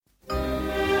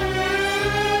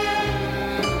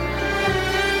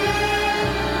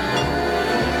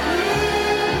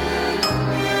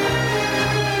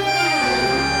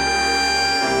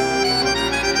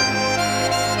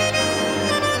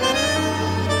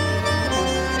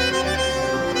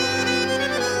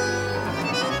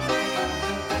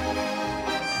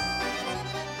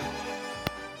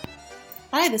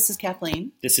Hi, this is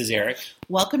Kathleen. This is Eric.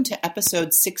 Welcome to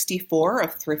episode 64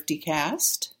 of Thrifty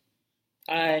Cast.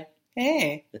 Hi.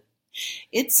 Hey.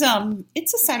 It's a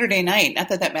Saturday night. Not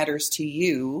that matters to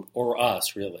you. Or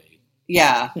us, really.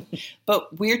 Yeah.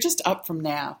 But we're just up from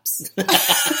naps.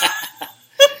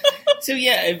 So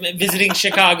yeah, visiting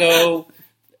Chicago,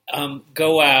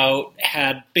 go out,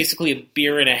 had basically a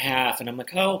beer and a half, and I'm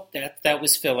like, oh, that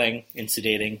was filling and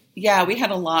sedating. Yeah, we had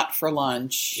a lot for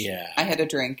lunch. Yeah. I had a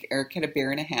drink. Eric had a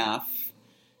beer and a half.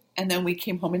 And then we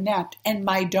came home and napped. And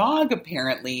my dog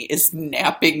apparently is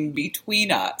napping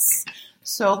between us.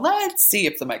 So let's see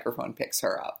if the microphone picks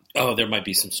her up. Oh, there might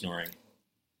be some snoring.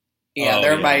 Yeah, Oh,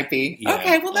 there yeah. might be. Yeah.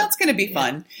 Okay, well, that's going to be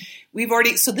fun.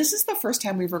 So this is the first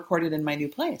time we've recorded in my new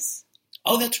place.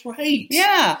 Oh, that's right.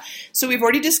 Yeah. So we've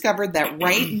already discovered that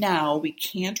right now we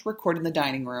can't record in the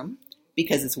dining room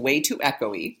because it's way too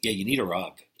echoey. Yeah, you need a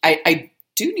rug. I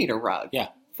do need a rug. Yeah.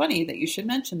 Funny that you should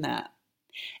mention that.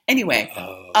 Anyway.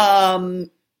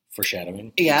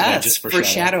 Foreshadowing? Yeah, Just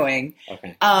foreshadowing.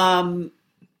 Okay.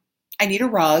 I need a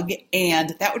rug,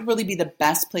 and that would really be the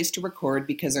best place to record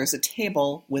because there's a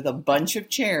table with a bunch of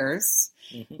chairs.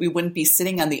 Mm-hmm. We wouldn't be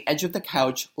sitting on the edge of the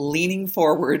couch, leaning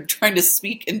forward, trying to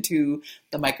speak into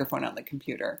the microphone on the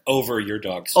computer. Over your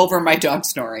dog's. Over my dog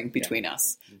snoring between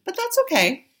us. But that's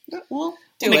okay. We'll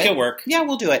make it work. Yeah,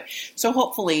 we'll do it. So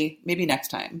hopefully, maybe next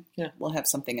time, Yeah. we'll have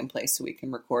something in place so we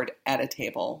can record at a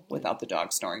table without the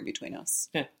dog snoring between us.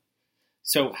 Yeah.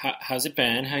 So how's it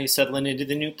been? How you settling into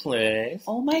the new place?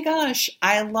 Oh my gosh,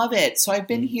 I love it. So I've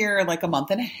been here like a month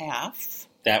and a half.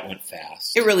 That went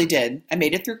fast. It really did. I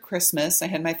made it through Christmas. I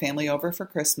had my family over for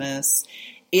Christmas.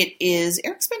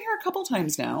 Eric's been here a couple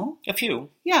times now. A few.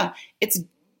 Yeah. It's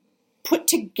put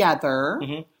together.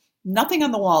 Mm-hmm. Nothing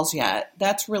on the walls yet.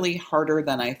 That's really harder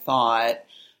than I thought.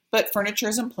 But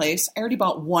furniture's in place. I already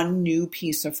bought one new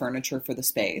piece of furniture for the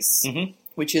space,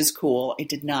 which is cool. I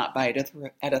did not buy it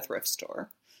at a thrift store.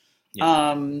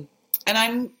 Yeah. And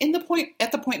I'm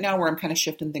at the point now where I'm kind of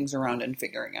shifting things around and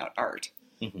figuring out art.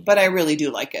 Mm-hmm. But I really do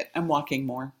like it. I'm walking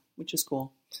more, which is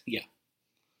cool. Yeah.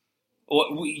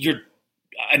 Well,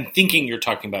 I'm thinking you're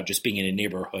talking about just being in a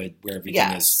neighborhood where everything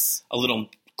is a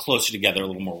little closer together, a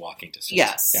little more walking distance.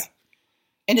 Yes. Yeah.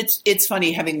 And it's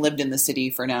funny, having lived in the city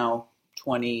for now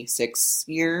 26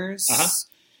 years.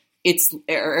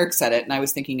 Eric said it, and I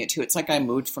was thinking it too. It's like I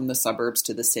moved from the suburbs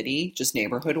to the city, just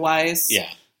neighborhood-wise.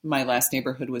 Yeah. My last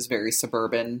neighborhood was very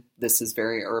suburban. This is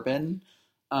very urban.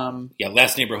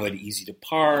 Last neighborhood, easy to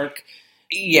park.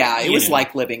 Yeah, it was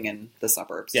like living in the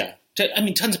suburbs. Yeah.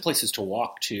 Tons of places to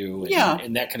walk to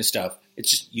and that kind of stuff. It's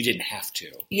just you didn't have to.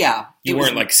 Yeah. You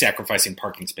weren't like sacrificing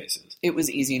parking spaces. It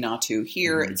was easy not to.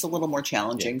 Here, it's a little more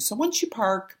challenging. Yeah. So once you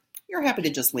park, you're happy to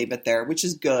just leave it there, which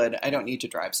is good. I don't need to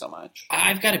drive so much.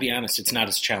 I've got to be honest, it's not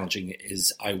as challenging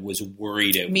as I was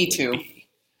worried it would be. Me too.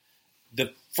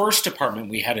 The first apartment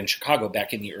we had in Chicago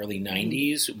back in the early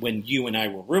 90s, when you and I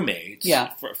were roommates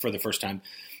for the first time,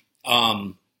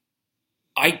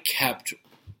 I kept,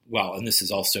 and this is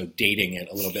also dating it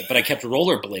a little bit, but I kept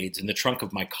rollerblades in the trunk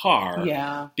of my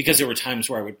car because there were times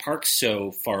where I would park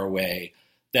so far away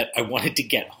that I wanted to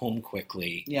get home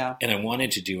quickly, and I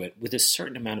wanted to do it with a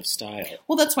certain amount of style.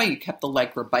 Well, that's why you kept the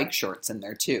Lycra bike shorts in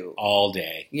there too, all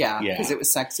day. Yeah, because it was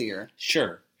sexier.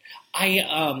 Sure, but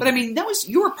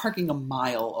you were parking a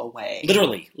mile away,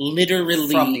 literally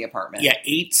from the apartment. Yeah,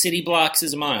 8 city blocks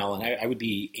is a mile, and I would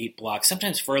be 8 blocks,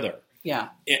 sometimes further. Yeah,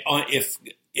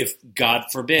 if God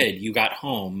forbid you got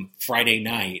home Friday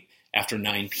night after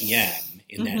 9 p.m.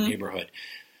 in that neighborhood.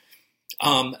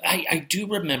 I do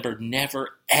remember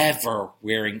never ever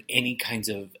wearing any kind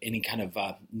of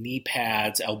knee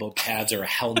pads, elbow pads, or a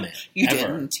helmet. You ever.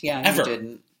 didn't, yeah, ever. You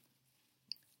didn't.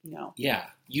 No. Yeah,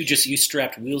 you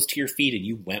strapped wheels to your feet and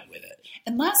you went with it.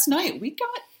 And last night we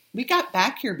got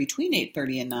back here between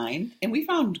 8:30 and 9, and we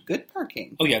found good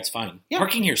parking. Oh yeah, it's fine. Yeah.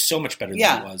 Parking here is so much better than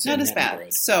it was. Not as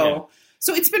bad. So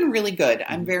it's been really good.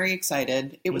 I'm very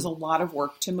excited. It was a lot of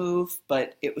work to move,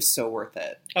 but it was so worth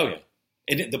it. Oh yeah.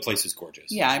 And the place is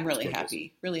gorgeous. Yeah, I'm really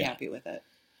happy. Really happy with it.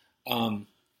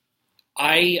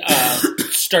 I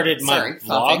started my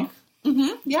vlog. Mm-hmm.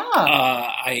 Yeah.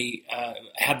 I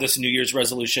had this New Year's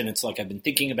resolution. It's like I've been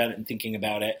thinking about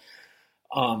it.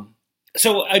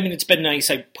 So, it's been nice.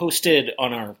 I posted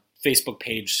on our Facebook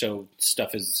page, so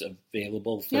stuff is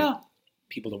available for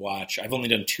people to watch. I've only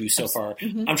done 2 so far.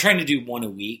 Mm-hmm. I'm trying to do 1 a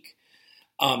week.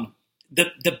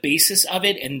 The basis of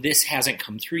it, and this hasn't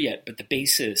come through yet, but the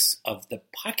basis of the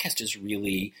podcast is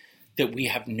really that we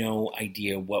have no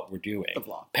idea what we're doing. The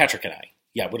vlog. Patrick and I.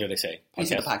 Yeah, what did I say? You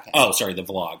said the podcast. Oh, sorry, the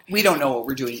vlog. We don't know what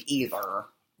we're doing either.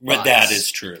 But that is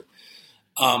true.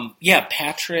 Yeah,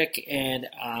 Patrick and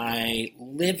I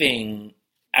living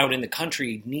out in the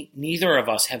country, neither of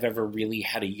us have ever really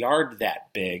had a yard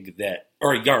that big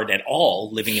or a yard at all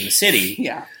living in the city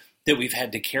Yeah. that we've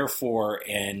had to care for.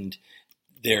 And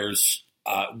there's,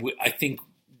 I think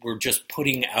we're just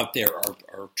putting out there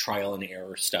our trial and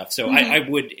error stuff. So I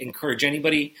would encourage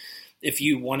anybody, if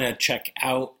you want to check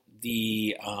out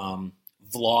the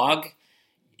vlog,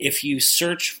 if you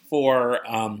search for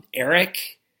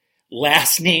Eric,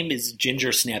 last name is Ginger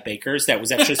Snapacres. That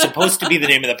was actually supposed to be the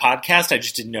name of the podcast. I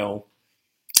just didn't know.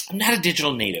 I'm not a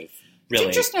digital native, really.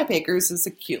 Ginger Snapacres is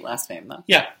a cute last name, though.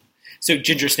 Yeah. So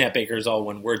Ginger Snapacres, all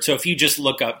one word. So if you just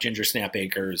look up Ginger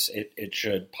Snapacres, it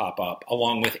should pop up,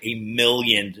 along with a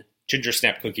million Ginger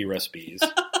Snap cookie recipes.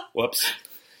 Whoops.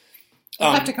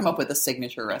 We'll have to come up with a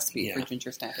signature recipe for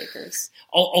Ginger Snapacres.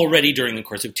 Already during the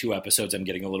course of 2 episodes, I'm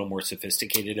getting a little more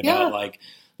sophisticated about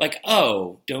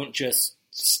don't just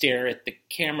stare at the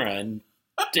camera and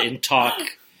talk,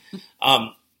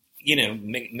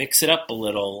 mix it up a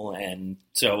little. And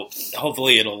so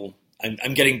hopefully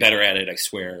I'm getting better at it, I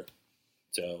swear.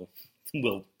 So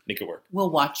we'll make it work. We'll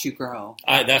watch you grow.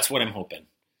 That's what I'm hoping.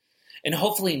 And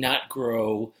hopefully not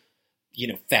grow,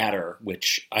 fatter,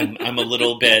 which I'm a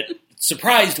little bit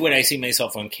surprised when I see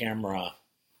myself on camera,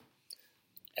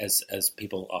 as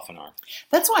people often are.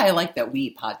 That's why I like that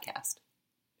we podcast.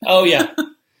 Oh, yeah.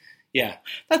 Yeah.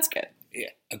 That's good. Yeah.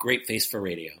 A great face for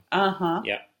radio. Uh-huh.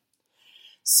 Yeah.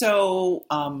 So,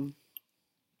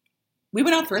 we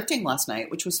went out thrifting last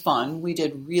night, which was fun. We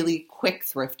did really quick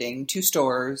thrifting, 2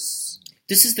 stores.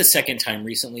 This is the second time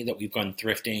recently that we've gone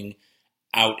thrifting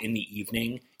out in the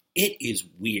evening. It is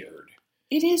weird.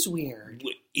 It is weird.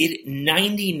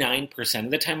 99%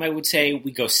 of the time, I would say,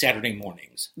 we go Saturday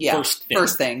mornings. Yeah,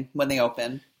 first thing when they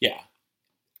open. Yeah.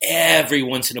 Every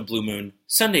once in a blue moon,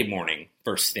 Sunday morning,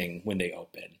 first thing when they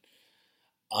open.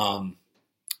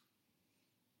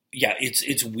 Yeah,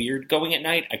 it's weird going at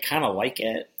night. I kind of like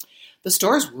it. The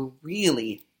stores were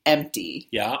really empty.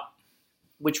 Yeah.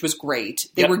 Which was great.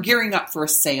 They were gearing up for a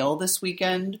sale this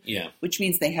weekend. Yeah. Which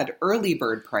means they had early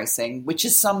bird pricing, which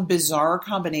is some bizarre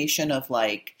combination of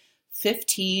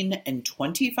 15 and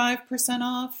 25%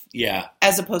 off. Yeah.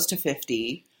 As opposed to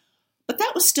 50. But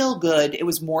that was still good. It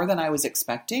was more than I was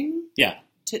expecting. Yeah.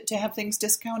 To have things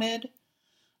discounted.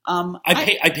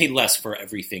 I paid less for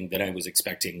everything than I was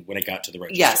expecting when I got to the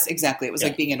register. Yes, exactly. It was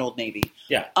like being at Old Navy.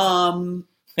 Yeah. when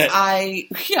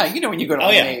you go to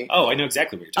Old Navy. Oh, I know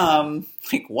exactly what you're talking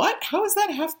about. What? How is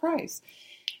that half price?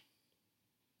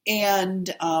 And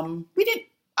we didn't.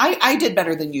 I did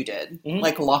better than you did,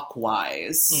 luck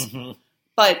wise. Mm-hmm.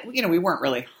 But we weren't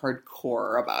really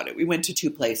hardcore about it. We went to 2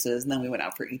 places, and then we went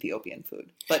out for Ethiopian food.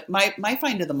 But my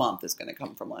find of the month is going to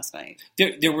come from last night.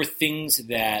 There were things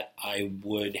that I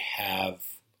would have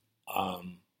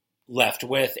left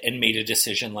with and made a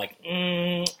decision I'm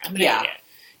going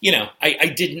to.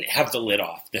 I didn't have the lid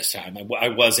off this time. I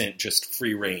wasn't just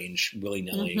free range, willy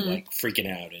nilly,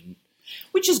 freaking out and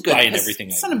which is good. Buying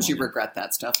everything. Sometimes you regret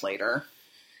that stuff later.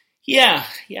 Yeah,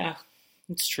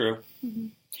 it's true. Mm-hmm.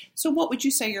 So, what would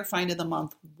you say your find of the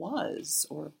month was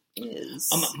or is?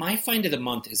 My find of the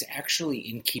month is actually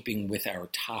in keeping with our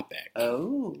topic.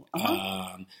 Oh,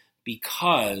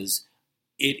 because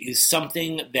it is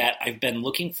something that I've been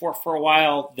looking for a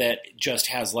while that just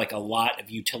has a lot of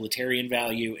utilitarian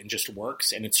value and just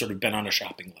works, and it's sort of been on a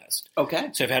shopping list. Okay.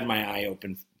 So I've had my eye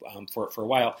open for it for a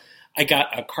while. I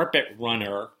got a carpet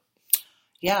runner.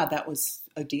 Yeah, that was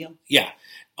a deal. Yeah.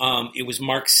 It was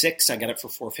Mark 6. I got it for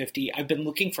 $4.50. I've been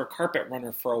looking for a carpet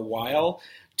runner for a while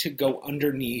to go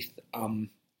underneath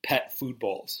pet food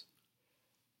bowls.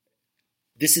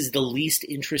 This is the least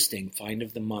interesting find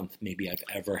of the month maybe I've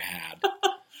ever had.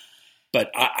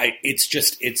 But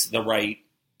it's the right,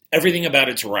 everything about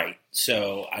it's right.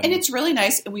 So and it's really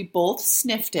nice. And we both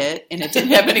sniffed it and it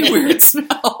didn't have any weird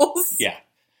smells. Yeah.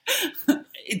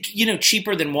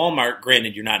 Cheaper than Walmart.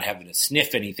 Granted, you're not having to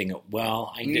sniff anything.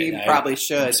 Well, I did. You probably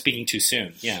should. I'm speaking too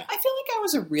soon. Yeah. I feel like I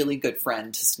was a really good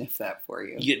friend to sniff that for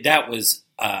you. Yeah, that was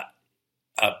a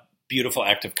beautiful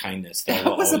act of kindness. That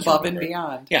was above and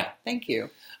beyond. Yeah. Thank you.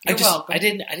 You're welcome. I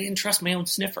didn't trust my own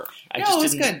sniffer. It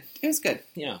was good. It was good.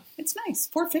 Yeah. It's nice.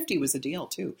 $4.50 was a deal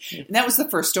too. Yeah. And that was the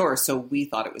first store, so we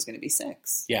thought it was going to be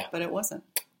 $6. Yeah. But it wasn't.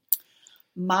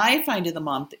 My find of the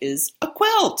month is a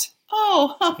quilt.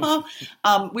 Oh,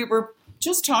 we were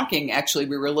just talking, actually.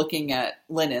 We were looking at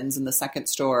linens in the second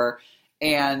store,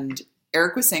 and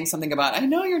Eric was saying something about, I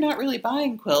know you're not really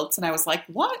buying quilts. And I was like,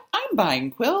 what? I'm buying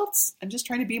quilts. I'm just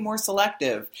trying to be more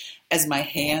selective as my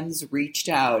hands reached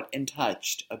out and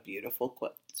touched a beautiful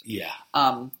quilt. Yeah.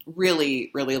 Really,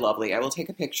 really lovely. I will take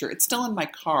a picture. It's still in my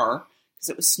car because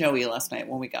it was snowy last night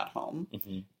when we got home,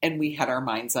 and we had our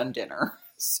minds on dinner.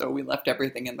 So we left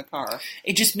everything in the car.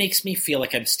 It just makes me feel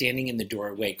like I'm standing in the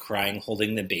doorway crying,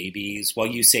 holding the babies, while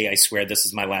you say, I swear this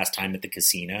is my last time at the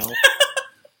casino.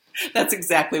 That's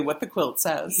exactly what the quilt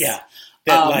says. Yeah.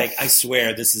 That, I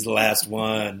swear this is the last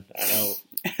one. I know.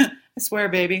 I swear,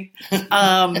 baby.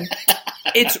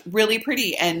 It's really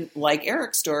pretty. And like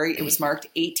Eric's story, it was marked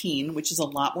 18, which is a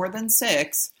lot more than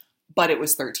 6, but it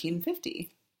was $13.50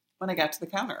 when I got to the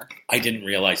counter. I didn't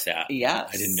realize that. Yes.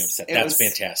 I didn't notice that. That's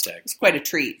fantastic. It's quite a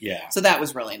treat. Yeah. So that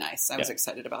was really nice. I was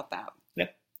excited about that. Yeah.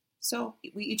 So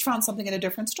we each found something at a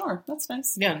different store. That's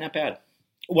nice. Yeah, not bad.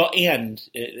 Well, and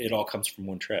it all comes from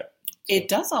one trip. So. It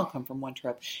does all come from one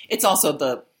trip. It's also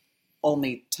the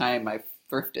only time I've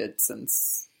thrifted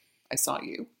since I saw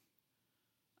you.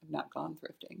 I've not gone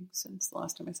thrifting since the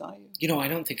last time I saw you. You know, I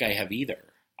don't think I have either.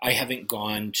 I haven't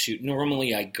gone to,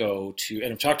 normally I go to,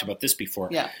 and I've talked about this before,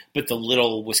 but the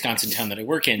little Wisconsin town that I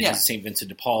work in has St. Vincent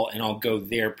de Paul, and I'll go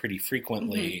there pretty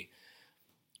frequently.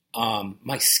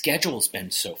 My schedule's been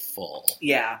so full.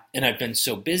 Yeah. And I've been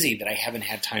so busy that I haven't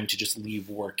had time to just leave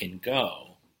work and go.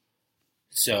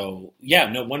 So, yeah,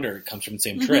 no wonder it comes from the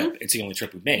same trip. It's the only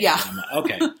trip we've made. Yeah. Like,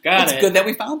 okay, got it. It's good that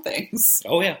we found things.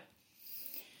 Oh, yeah.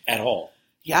 At all.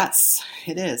 Yes,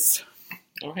 it is.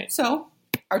 All right. So,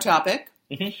 our topic.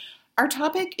 Mm-hmm. Our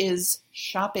topic is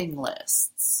shopping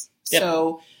lists. Yep.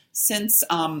 So, since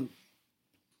I'm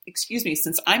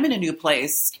in a new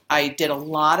place, I did a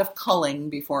lot of culling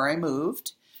before I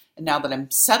moved. And now that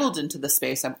I'm settled into the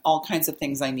space, I have all kinds of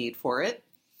things I need for it.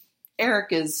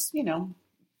 Eric is,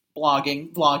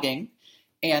 vlogging,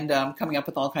 and coming up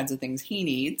with all kinds of things he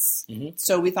needs. Mm-hmm.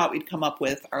 So we thought we'd come up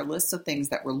with our lists of things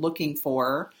that we're looking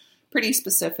for, pretty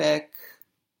specific,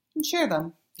 and share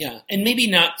them. Yeah, and maybe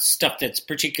not stuff that's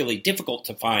particularly difficult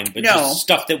to find, but just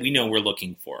stuff that we know we're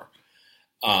looking for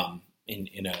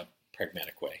in a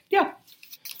pragmatic way. Yeah.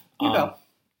 You go.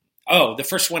 Oh, the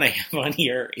first one I have on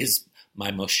here is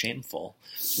my most shameful,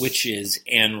 which is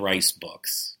Anne Rice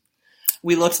books.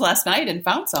 We looked last night and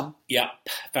found some. Yeah,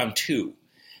 found 2.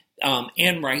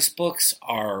 Anne Rice books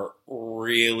are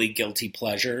really guilty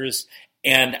pleasures,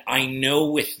 and I know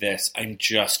with this I'm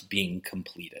just being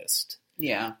completist.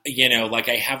 Yeah.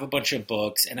 I have a bunch of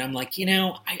books, and I'm like,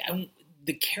 I'm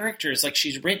the characters, like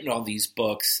she's written all these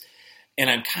books, and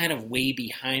I'm kind of way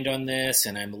behind on this,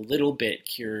 and I'm a little bit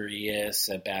curious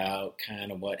about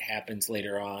kind of what happens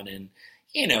later on, and,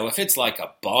 if it's like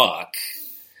a book.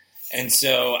 And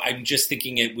so I'm just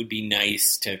thinking it would be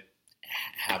nice to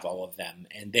have all of them.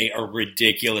 And they are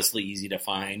ridiculously easy to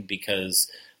find because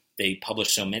they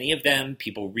publish so many of them.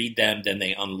 People read them, then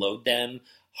they unload them.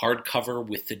 Hardcover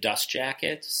with the dust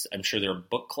jackets. I'm sure there are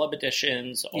book club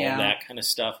editions, all that kind of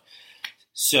stuff.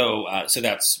 So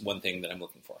that's one thing that I'm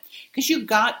looking for. Because you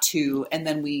got 2, and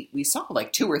then we saw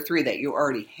like 2 or 3 that you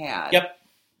already had. Yep.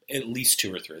 At least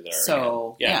 2 or 3 that I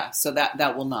already had. So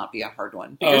that will not be a hard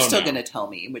one. But you're still going to tell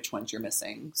me which ones you're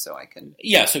missing, so I can...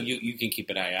 Yeah, so you can keep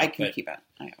an eye out. I can keep an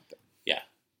eye out there.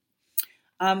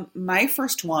 Yeah. My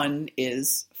first one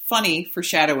is funny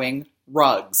foreshadowing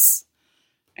rugs.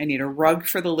 I need a rug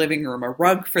for the living room, a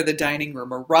rug for the dining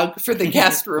room, a rug for the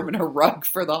guest room, and a rug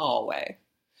for the hallway.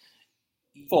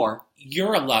 4.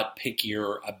 You're a lot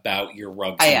pickier about your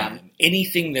rugs. I am.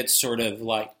 Anything that's sort of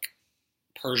like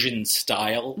Persian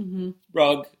style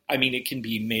rug. I mean, it can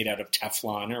be made out of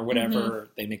Teflon or whatever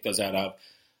they make those out of.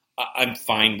 I'm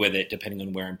fine with it depending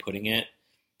on where I'm putting it.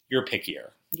 You're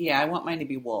pickier. Yeah, I want mine to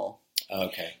be wool.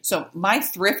 Okay. So my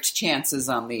thrift chances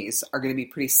on these are going to be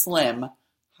pretty slim.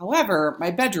 However, my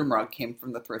bedroom rug came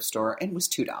from the thrift store and was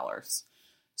 $2.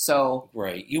 So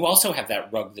right. You also have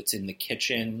that rug that's in the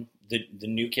kitchen, the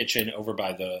new kitchen over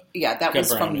by the that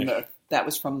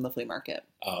was from the flea market.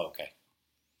 Oh, okay.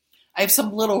 I have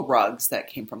some little rugs that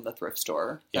came from the thrift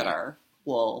store that are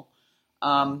wool.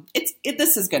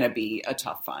 This is going to be a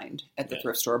tough find at the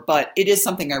thrift store, but it is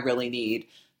something I really need.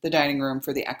 The dining room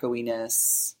for the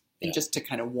echoiness and just to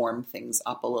kind of warm things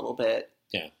up a little bit.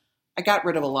 Yeah. I got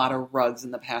rid of a lot of rugs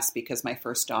in the past because my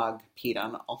first dog peed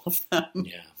on all of them.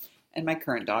 Yeah. And my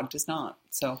current dog does not.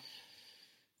 So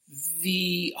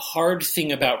the hard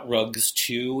thing about rugs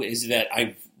too is that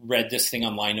I've read this thing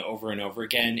online over and over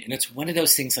again, and it's one of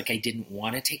those things like I didn't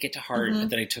want to take it to heart,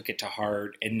 but then I took it to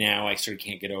heart, and now I sort of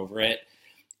can't get over it.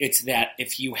 It's that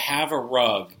if you have a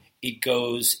rug,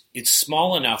 it's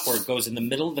small enough where it goes in the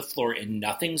middle of the floor and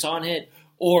nothing's on it,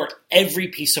 or every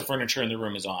piece of furniture in the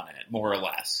room is on it, more or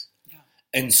less. Yeah.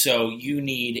 And so you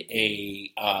need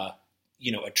a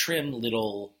trim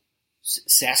little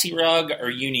sassy rug,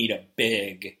 or you need a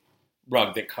big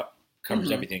rug that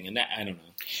covers everything. And that, I don't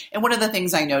know. And one of the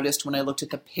things I noticed when I looked at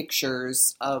the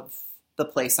pictures of the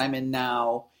place I'm in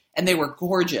now, and they were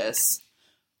gorgeous,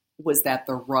 was that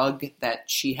the rug that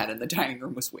she had in the dining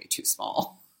room was way too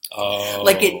small. Oh.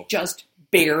 Like it just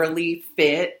barely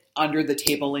fit under the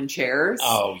table and chairs.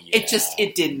 Oh, yeah.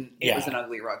 It didn't. It was an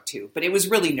ugly rug too. But it was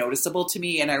really noticeable to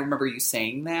me, and I remember you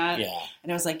saying that. Yeah.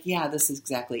 And I was like, yeah, this is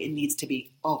exactly, it needs to be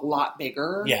a lot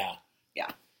bigger. Yeah. Yeah.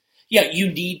 Yeah,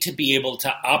 you need to be able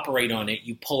to operate on it.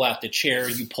 You pull out the chair,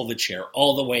 you pull the chair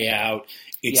all the way out.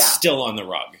 It's still on the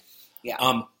rug.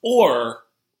 Yeah. Or,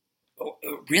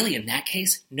 really, in that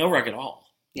case, no rug at all.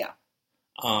 Yeah.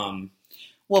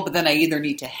 Well, but then I either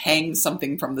need to hang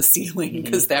something from the ceiling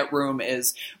because that room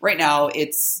is, right now,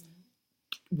 it's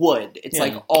wood. It's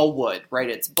like all wood, right?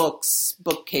 It's books,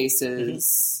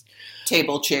 bookcases,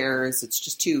 table chairs. It's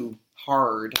just too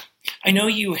hard. I know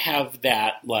you have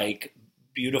that, like,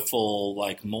 beautiful,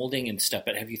 like, molding and stuff,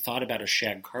 but have you thought about a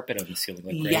shag carpet on the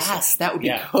ceiling? Like yes, that would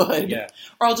be good. Yeah.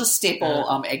 Or I'll just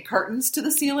staple egg cartons to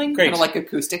the ceiling, Great. kind of like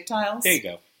acoustic tiles. There you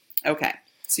go. Okay,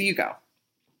 so you go.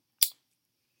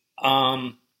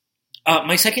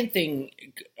 My second thing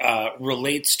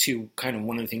relates to kind of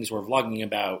one of the things we're vlogging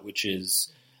about, which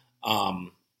is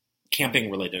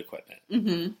camping-related equipment.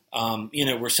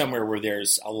 Mm-hmm. We're somewhere where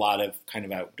there's a lot of kind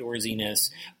of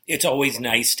outdoorsiness. It's always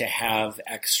nice to have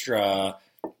extra,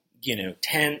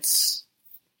 tents,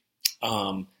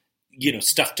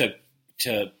 stuff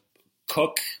to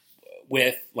cook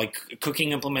with, like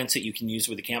cooking implements that you can use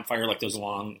with a campfire, like those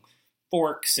long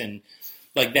forks and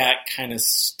like that kind of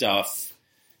stuff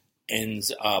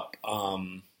ends up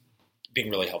being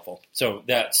really helpful. So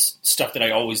that's stuff that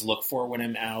I always look for when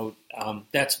I'm out.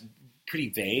 That's pretty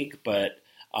vague, but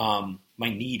my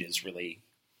need is really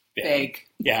vague.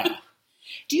 Yeah.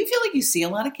 Do you feel like you see a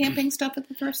lot of camping stuff at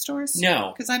the thrift stores?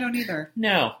 No. Because I don't either.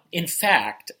 No. In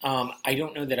fact, I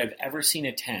don't know that I've ever seen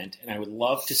a tent, and I would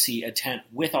love to see a tent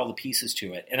with all the pieces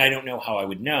to it, and I don't know how I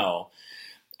would know.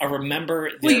 I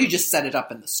remember... Well, you just set it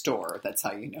up in the store. That's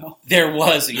how you know. There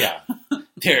was,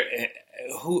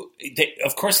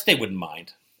 of course they wouldn't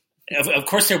mind. Of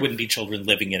course there wouldn't be children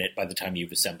living in it by the time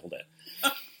you've assembled it.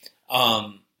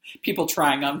 People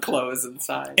trying on clothes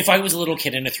inside. If I was a little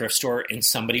kid in a thrift store and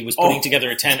somebody was putting together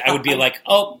a tent, I would be like,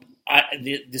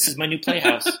 this is my new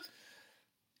playhouse.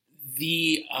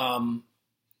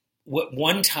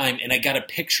 One time, and I got a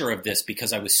picture of this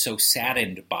because I was so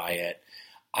saddened by it,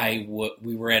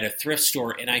 we were at a thrift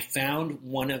store and I found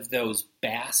one of those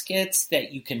baskets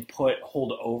that you can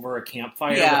hold over a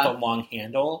campfire with a long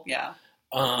handle. Yeah.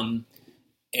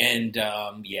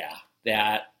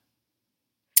 That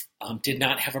did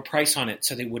not have a price on it,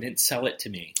 so they wouldn't sell it to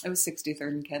me. It was 63rd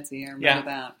and Kedzie. I remember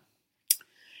that.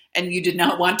 And you did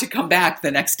not want to come back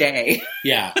the next day.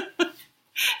 Yeah.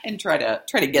 And try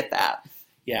to get that.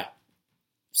 Yeah.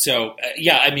 So,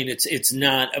 it's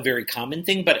not a very common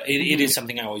thing, but it is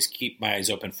something I always keep my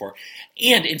eyes open for.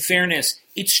 And in fairness,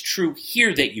 it's true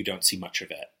here that you don't see much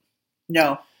of it.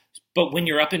 No. But when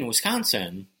you're up in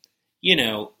Wisconsin,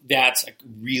 that's a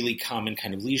really common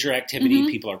kind of leisure activity.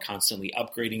 People are constantly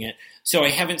upgrading it. So I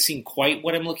haven't seen quite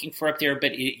what I'm looking for up there,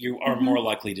 but you are more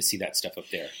likely to see that stuff up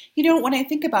there. When I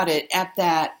think about it, at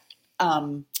that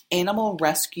animal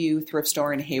rescue thrift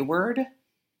store in Hayward...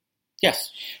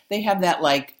 Yes. They have that,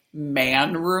 like,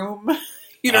 man room,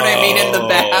 you know what I mean, in the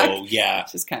back. Oh, yeah.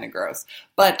 Which is kind of gross.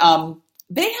 But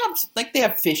they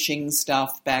have fishing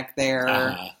stuff back there.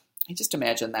 I just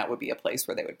imagine that would be a place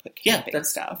where they would put camping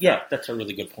stuff. Yeah, that's a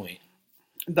really good point.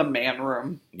 The man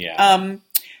room. Yeah.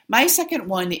 My second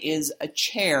one is a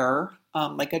chair,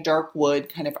 like a dark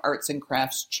wood kind of arts and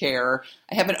crafts chair.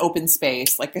 I have an open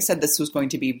space. Like I said, this was going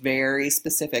to be very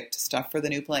specific to stuff for the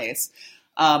new place.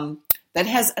 That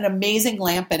has an amazing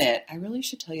lamp in it. I really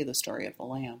should tell you the story of the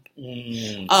lamp.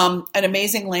 An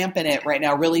amazing lamp in it right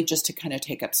now, really just to kind of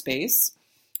take up space.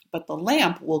 But the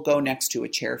lamp will go next to a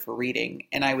chair for reading.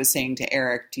 And I was saying to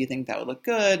Eric, do you think that would look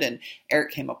good? And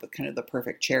Eric came up with kind of the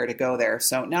perfect chair to go there.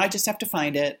 So now I just have to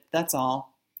find it. That's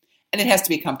all. And it has to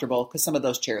be comfortable because some of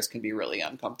those chairs can be really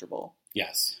uncomfortable.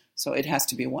 Yes. So it has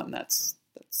to be one that's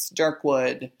dark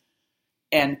wood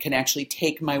and can actually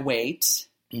take my weight.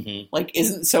 Like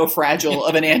isn't so fragile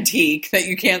of an antique that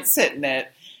you can't sit in it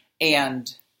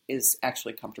and is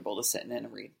actually comfortable to sit in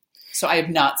and read. So I have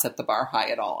not set the bar high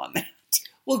at all on that.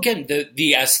 Well, again,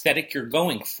 the aesthetic you're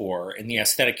going for and the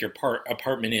aesthetic your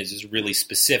apartment is really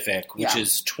specific, which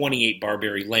is 28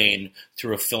 Barberry Lane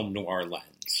through a film noir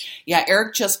lens. Yeah,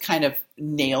 Eric just kind of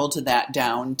nailed that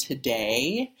down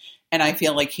today, and I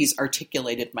feel like he's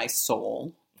articulated my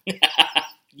soul.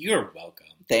 You're welcome.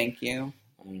 Thank you.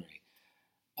 All right.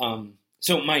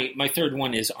 So my third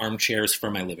one is armchairs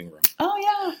for my living room. Oh,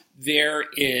 yeah. There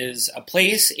is a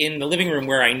place in the living room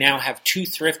where I now have 2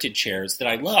 thrifted chairs that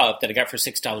I love that I got for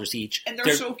 $6 each. And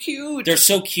they're so cute. They're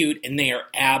so cute, and they are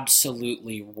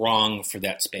absolutely wrong for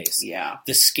that space. Yeah.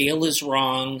 The scale is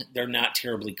wrong. They're not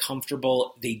terribly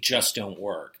comfortable. They just don't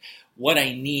work. What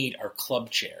I need are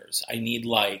club chairs. I need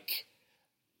like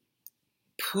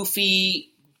poofy,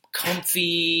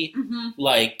 comfy,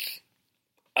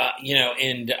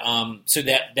 so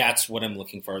that's what I'm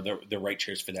looking for, the right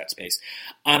chairs for that space.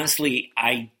 Honestly,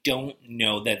 I don't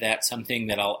know that that's something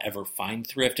that I'll ever find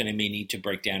thrift, and I may need to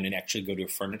break down and actually go to a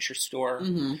furniture store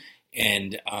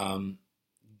and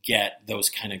get those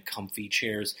kind of comfy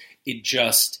chairs. It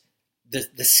just,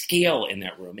 the scale in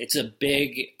that room, it's a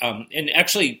big, and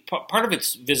actually part of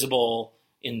it's visible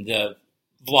in the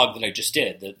vlog that I just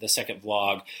did, the second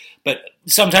vlog. But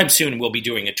sometime soon we'll be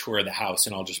doing a tour of the house,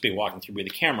 and I'll just be walking through with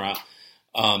the camera,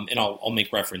 and I'll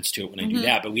make reference to it when I do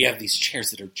that. But we have these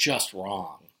chairs that are just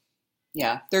wrong.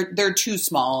 Yeah, they're too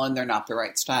small, and they're not the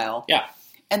right style. Yeah.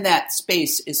 And that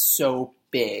space is so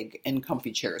big, and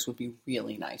comfy chairs would be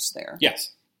really nice there.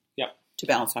 Yes. Yep. To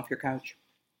balance off your couch.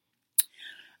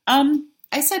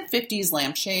 I said 50s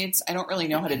lampshades. I don't really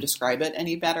know how to describe it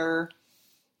any better.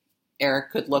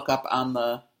 Eric could look up on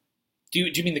the... Do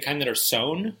you mean the kind that are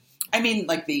sewn? I mean,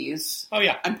 like these. Oh,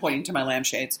 yeah. I'm pointing to my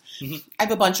lampshades. I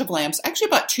have a bunch of lamps. I actually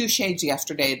bought 2 shades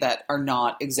yesterday that are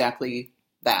not exactly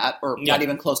that, or not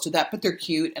even close to that, but they're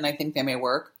cute, and I think they may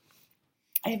work.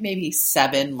 I have maybe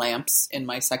 7 lamps in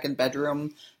my second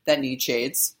bedroom that need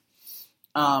shades.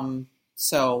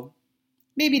 So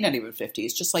maybe not even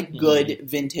 50s, just like good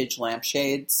vintage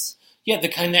lampshades. Yeah, the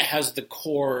kind that has the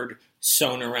cord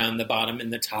sewn around the bottom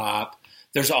and the top.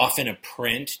 There's often a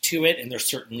print to it, and there's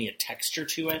certainly a texture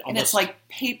to it. And it's like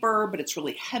paper, but it's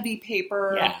really heavy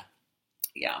paper. Yeah.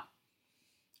 Yeah.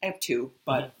 I have 2,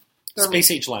 but...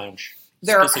 Space Age Lounge.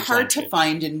 They're hard to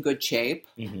find in good shape.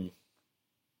 Mm-hmm.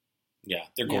 Yeah,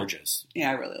 they're gorgeous.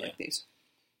 Yeah, I really like these.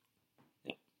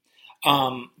 Yeah.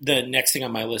 The next thing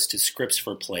on my list is scripts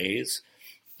for plays.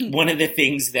 One of the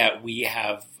things that we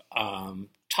have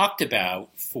talked about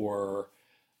for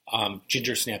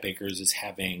Ginger Snapacres is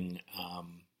having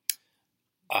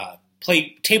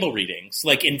table readings,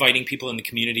 like inviting people in the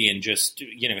community and just,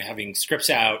 having scripts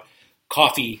out,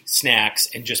 coffee, snacks,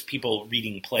 and just people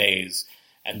reading plays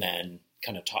and then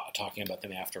kind of talking about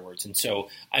them afterwards. And so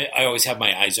I always have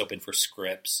my eyes open for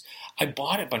scripts. I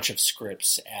bought a bunch of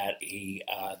scripts at a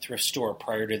thrift store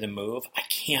prior to the move. I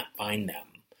can't find them.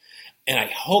 And I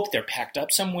hope they're packed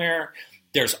up somewhere.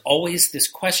 There's always this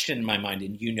question in my mind,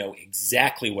 and you know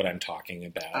exactly what I'm talking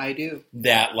about. I do.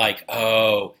 That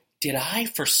did I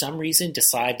for some reason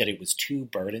decide that it was too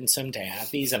burdensome to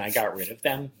have these and I got rid of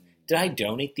them? Did I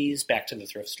donate these back to the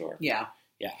thrift store? Yeah.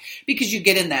 Yeah. Because you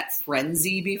get in that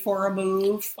frenzy before a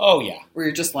move. Oh, yeah. Where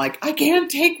you're just like, I can't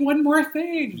take one more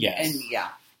thing. Yes. And yeah.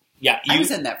 Yeah. I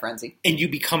was in that frenzy. And you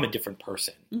become a different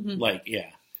person. Mm-hmm.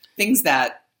 Things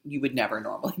that you would never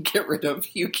normally get rid of,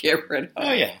 you get rid of.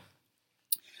 Oh, yeah.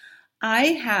 I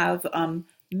have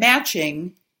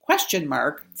matching question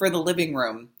mark for the living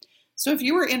room. So if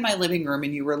you were in my living room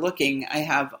and you were looking, I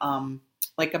have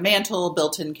like a mantle,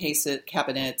 built-in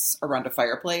cabinets around a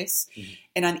fireplace. Mm-hmm.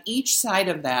 And on each side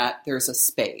of that, there's a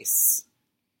space.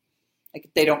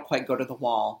 Like they don't quite go to the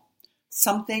wall.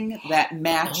 Something that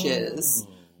matches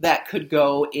that could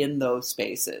go in those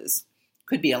spaces.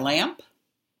 Could be a lamp.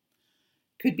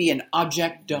 Could be an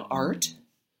object d'art.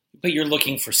 But you're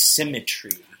looking for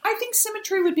symmetry. I think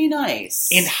symmetry would be nice.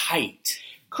 And height.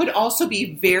 Could also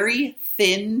be very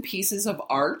thin pieces of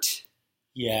art.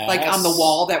 Yeah. Like on the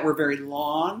wall that were very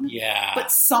long. Yeah.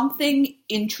 But something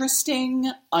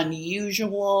interesting,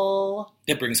 unusual.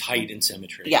 That brings height and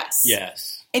symmetry. Yes.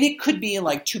 Yes. And it could be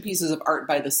like 2 pieces of art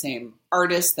by the same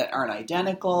artist that aren't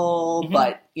identical,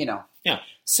 but, Yeah.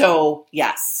 So,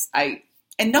 yes.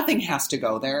 And nothing has to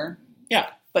go there. Yeah.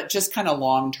 But just kind of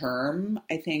long term,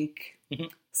 I think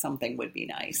something would be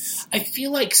nice. I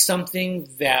feel like something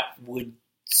that would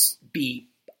be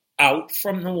out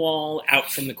from the wall,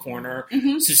 out from the corner.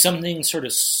 Mm-hmm. So something sort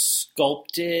of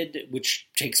sculpted, which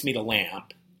takes me to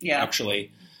lamp,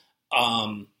 actually.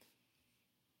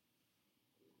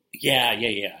 Yeah.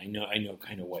 I know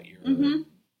kind of what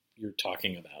you're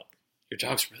talking about. Your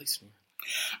dog's really snoring.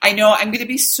 I know. I'm going to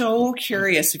be so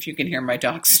curious if you can hear my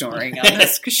dog snoring on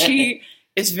this, because she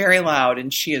is very loud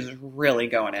and she is really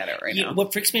going at it right now.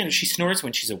 What freaks me out is she snores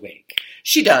when she's awake.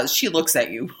 She does. She looks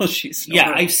at you while she's snoring.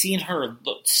 Yeah, I've seen her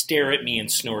stare at me and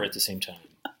snore at the same time.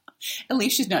 At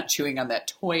least she's not chewing on that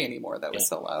toy anymore that was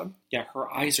so loud. Yeah,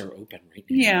 her eyes are open right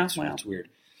now. Yeah, It's weird.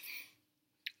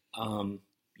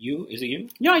 You? Is it you?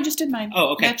 No, I just did mine.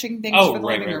 Oh, okay. Matching things for the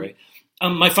living room. Right.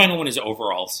 My final one is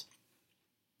overalls.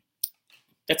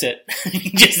 That's it.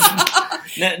 Just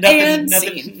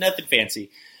nothing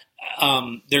fancy.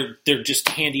 They're just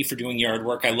handy for doing yard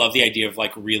work. I love the idea of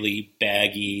like really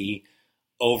baggy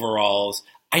overalls.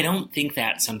 I don't think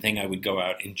that's something I would go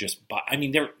out and just buy. I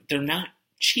mean, they're not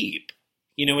cheap.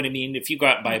 You know what I mean? If you go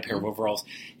out and buy a pair of overalls,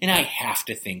 and I have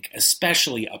to think,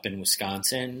 especially up in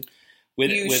Wisconsin,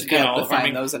 with should kind be of able to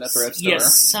find those in a thrift store.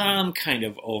 Yes, some kind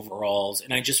of overalls,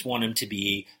 and I just want them to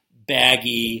be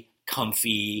baggy,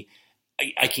 comfy.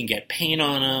 I can get paint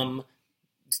on them,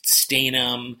 stain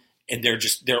them, and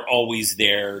they're always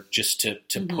there just to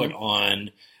put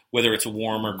on, whether it's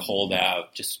warm or cold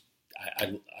out. Just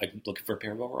I'm looking for a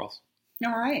pair of overalls.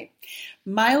 All right,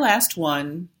 my last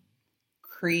one,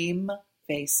 cream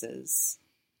vases.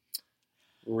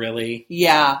 Really?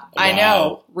 Yeah, Wow. I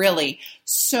know. Really.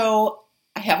 So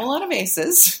I have a lot of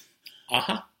vases,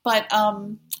 but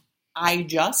I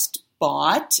just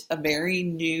bought a very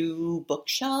new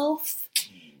bookshelf,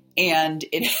 and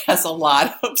it has a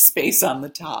lot of space on the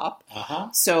top.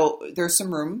 So there's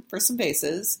some room for some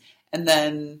vases, and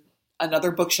then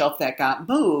another bookshelf that got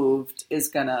moved is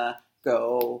gonna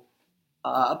go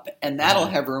up, and that'll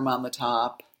have room on the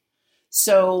top.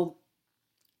 So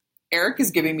Eric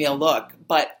is giving me a look,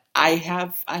 but I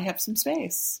have some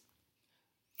space.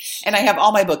 And I have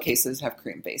all my bookcases have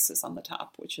cream vases on the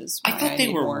top, which is why I thought they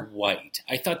were more. white.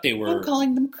 I thought they were. I'm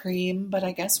calling them cream, but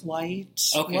I guess white.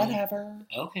 Okay. Whatever.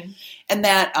 Okay. And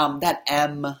that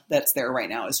M that's there right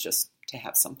now is just to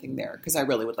have something there, because I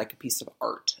really would like a piece of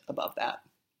art above that.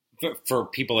 For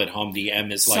people at home, the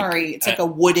M is like... Sorry, it's like a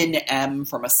wooden M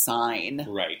from a sign.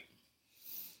 Right.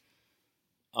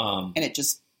 And it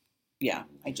just... Yeah,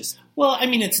 Well, I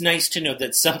mean, it's nice to know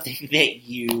that something that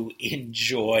you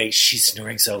enjoy... She's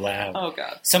snoring so loud. Oh,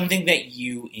 God. Something that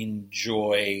you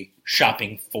enjoy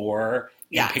shopping for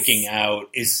and picking out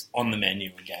is on the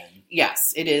menu again.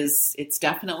 Yes, it is. It's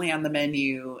definitely on the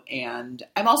menu, and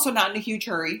I'm also not in a huge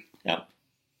hurry. Yep.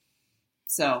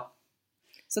 So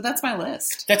that's my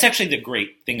list. That's actually the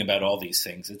great thing about all these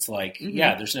things. It's like,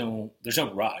 there's no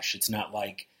rush. It's not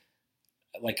like,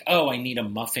 oh, I need a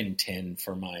muffin tin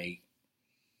for my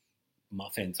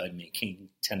muffins I'm making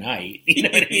tonight. You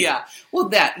know what I mean? Yeah.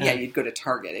 Well, you'd go to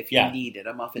Target if you needed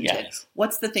a muffin tin.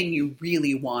 What's the thing you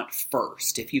really want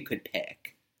first, if you could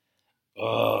pick?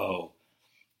 Oh,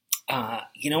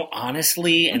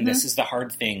 honestly, and this is the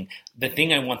hard thing, the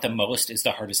thing I want the most is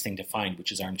the hardest thing to find,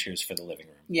 which is armchairs for the living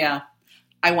room. Yeah.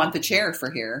 I want the chair for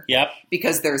here. Yep.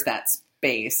 Because there's that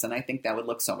space, and I think that would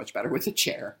look so much better with a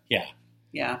chair. Yeah.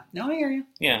 Yeah. No, I hear you.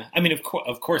 Yeah. I mean,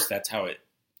 of course, that's how it...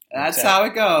 That's how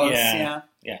it goes. Yeah.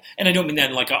 And I don't mean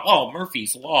that in like,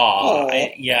 Murphy's Law.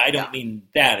 I don't mean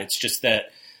that. It's just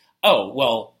that,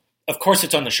 well, of course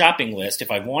it's on the shopping list.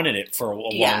 If I wanted it for a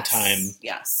long time,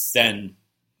 then,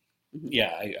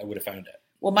 I would have found it.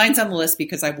 Well, mine's on the list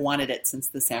because I've wanted it since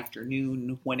this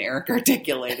afternoon when Eric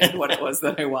articulated what it was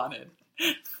that I wanted.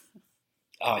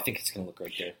 Oh, I think it's going to look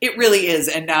great there. It really is,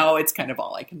 and now it's kind of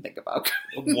all I can think about.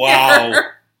 Wow.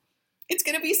 It's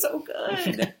going to be so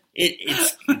good.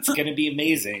 It's going to be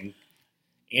amazing,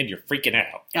 and you're freaking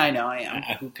out. I know, I am.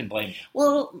 Who can blame you?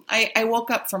 Well, I woke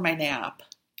up from my nap.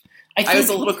 I was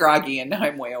a little groggy, and now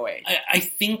I'm way awake. I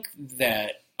think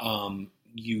that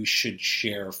you should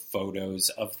share photos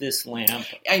of this lamp.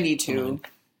 I need to.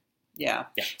 Yeah.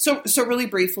 So really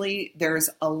briefly, there's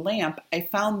a lamp. I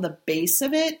found the base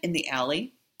of it in the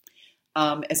alley.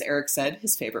 As Eric said,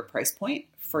 his favorite price point,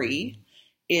 free.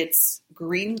 It's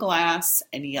green glass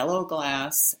and yellow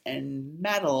glass and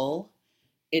metal.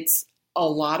 It's a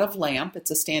lot of lamp.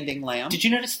 It's a standing lamp. Did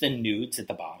you notice the nudes at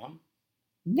the bottom?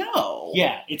 No.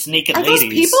 Yeah, it's naked Are ladies. Those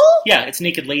people? Yeah, it's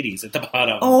naked ladies at the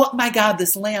bottom. Oh my God,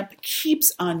 this lamp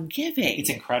keeps on giving. It's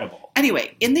incredible.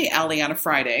 Anyway, in the alley on a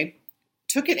Friday,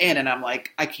 took it in and I'm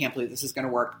like, I can't believe this is going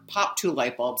to work. Pop 2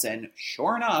 light bulbs in.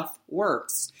 Sure enough,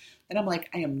 works. And I'm like,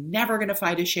 I am never going to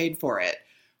find a shade for it.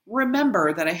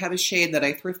 Remember that I have a shade that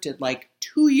I thrifted like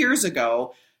 2 years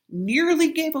ago,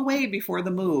 nearly gave away before the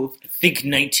move. Think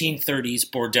 1930s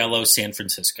Bordello, San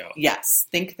Francisco. Yes,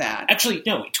 think that. Actually,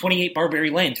 no, 28 Barbary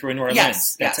Lane through Nora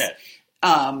Lens. That's it.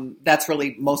 That's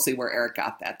really mostly where Eric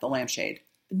got that, the lampshade.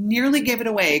 Nearly gave it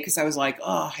away because I was like,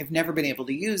 I've never been able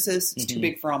to use this. It's too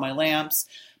big for all my lamps.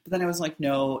 But then I was like,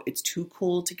 no, it's too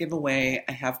cool to give away.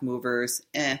 I have movers.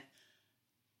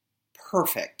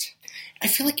 Perfect. I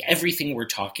feel like everything we're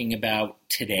talking about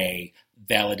today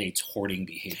validates hoarding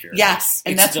behavior. Yes,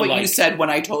 and that's what you said when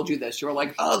I told you this. You were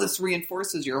like, this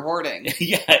reinforces your hoarding.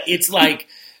 Yeah, it's like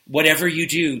whatever you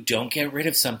do, don't get rid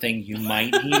of something. You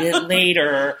might need it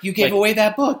later. You gave away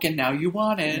that book and now you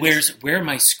want it. Where are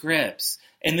my scripts?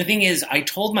 And the thing is, I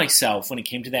told myself when it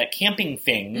came to that camping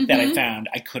thing that I found,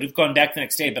 I could have gone back the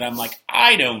next day, but I'm like,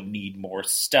 I don't need more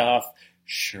stuff.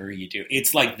 Sure you do.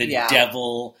 It's like the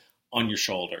devil on your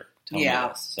shoulder. Tell me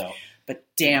this. So. But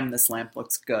damn, this lamp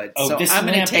looks good. Oh, so this I'm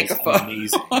going to lamp take a is photo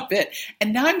amazing. of it.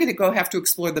 And now I'm going to have to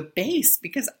explore the base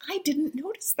because I didn't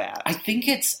notice that. I think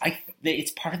it's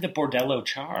part of the Bordello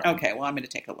charm. Okay, well, I'm going to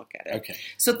take a look at it. Okay.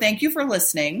 So thank you for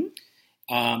listening.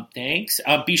 Thanks.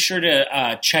 Be sure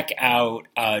to check out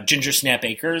Ginger Snap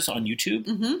Acres on YouTube.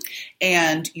 Mm-hmm.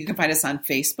 And you can find us on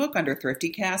Facebook under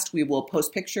ThriftyCast. We will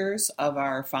post pictures of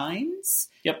our finds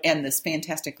and this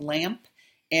fantastic lamp.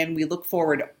 And we look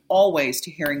forward always to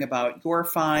hearing about your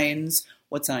finds,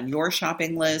 what's on your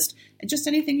shopping list, and just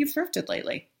anything you've thrifted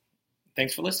lately.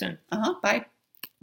 Thanks for listening. Bye.